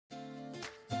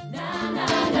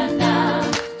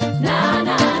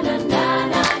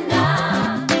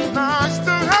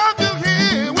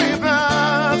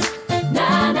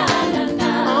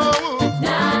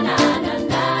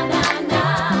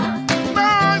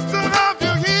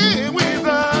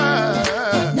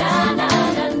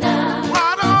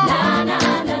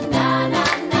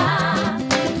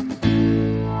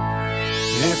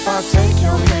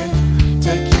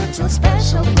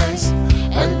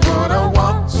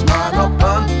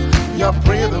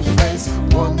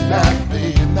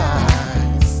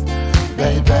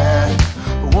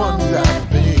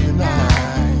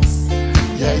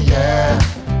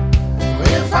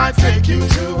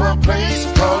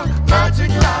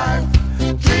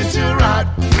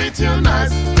treat you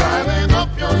nice, brighten up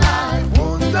your life.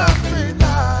 Wouldn't that be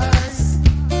nice,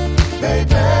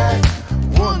 baby?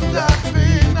 Wouldn't that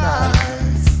be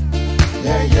nice?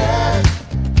 Yeah, yeah.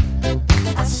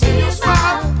 I see you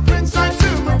smile, brings joy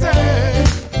to my day,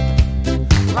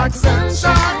 like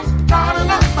sunshine, brighten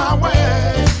up my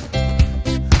way.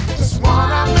 Just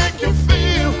wanna make you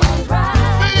feel alright,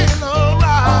 feel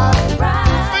alright,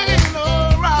 feel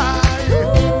alright.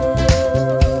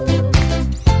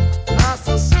 Nice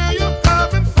to see you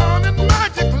having fun in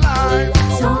magic life.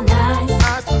 So nice.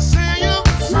 Nice to see you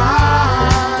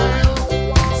smile.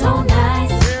 So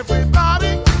nice.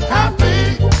 Everybody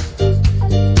happy,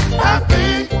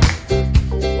 happy.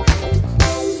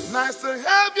 Nice to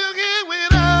have you here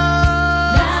with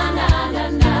us. Na na na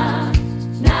na,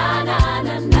 na na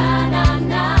na na na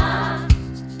na.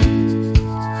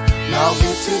 Now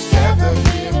we're together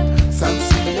here,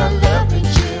 sunset and lovely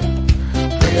chill.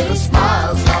 Pretty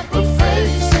smiles, happy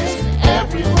faces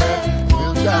everywhere.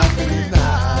 Will that be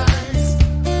nice,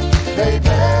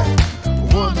 baby?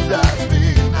 Wouldn't that be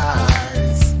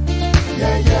nice?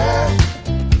 Yeah, yeah.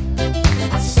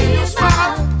 I see you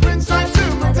smile, brings joy to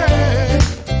my day,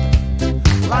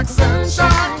 like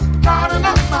sunshine, brighten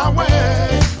up my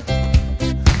way.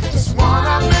 Just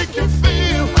wanna make you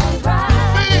feel Alright,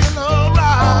 feel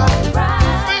alright,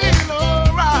 alright. feel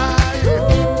alright.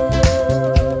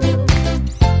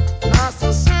 Nice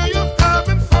to see you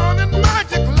having fun in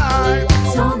magic life.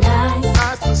 So nice.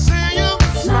 Nice to see you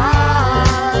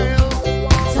smile.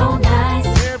 So nice.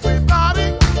 Everybody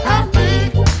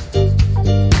happy,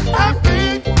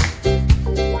 happy.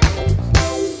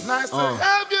 Nice to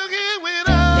have you here with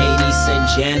us. Ladies and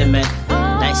gentlemen,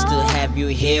 nice to have you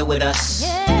here with us.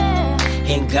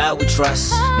 In God we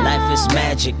trust. Life is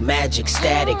magic, magic,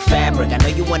 static, fabric. I know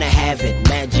you wanna have it.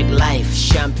 Magic life,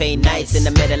 champagne nights in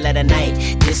the middle of the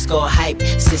night. Disco hype,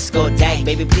 Cisco dyke.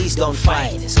 Baby, please don't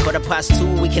fight. It's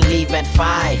 2:15, we can leave at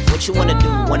 5. What you wanna do?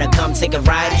 Wanna come take a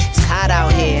ride? It's hot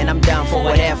out here and I'm down for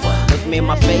whatever. Look me in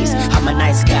my face, I'm a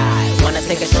nice guy. Wanna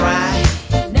take a try?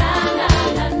 Na na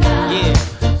na na. Yeah,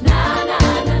 Na na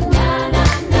na na na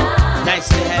na. nice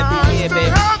to have you here, baby.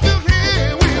 Have you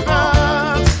here with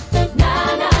us. Na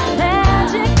na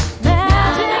magic,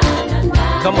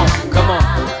 magic. Come on, come on.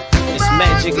 It's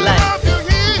magic life.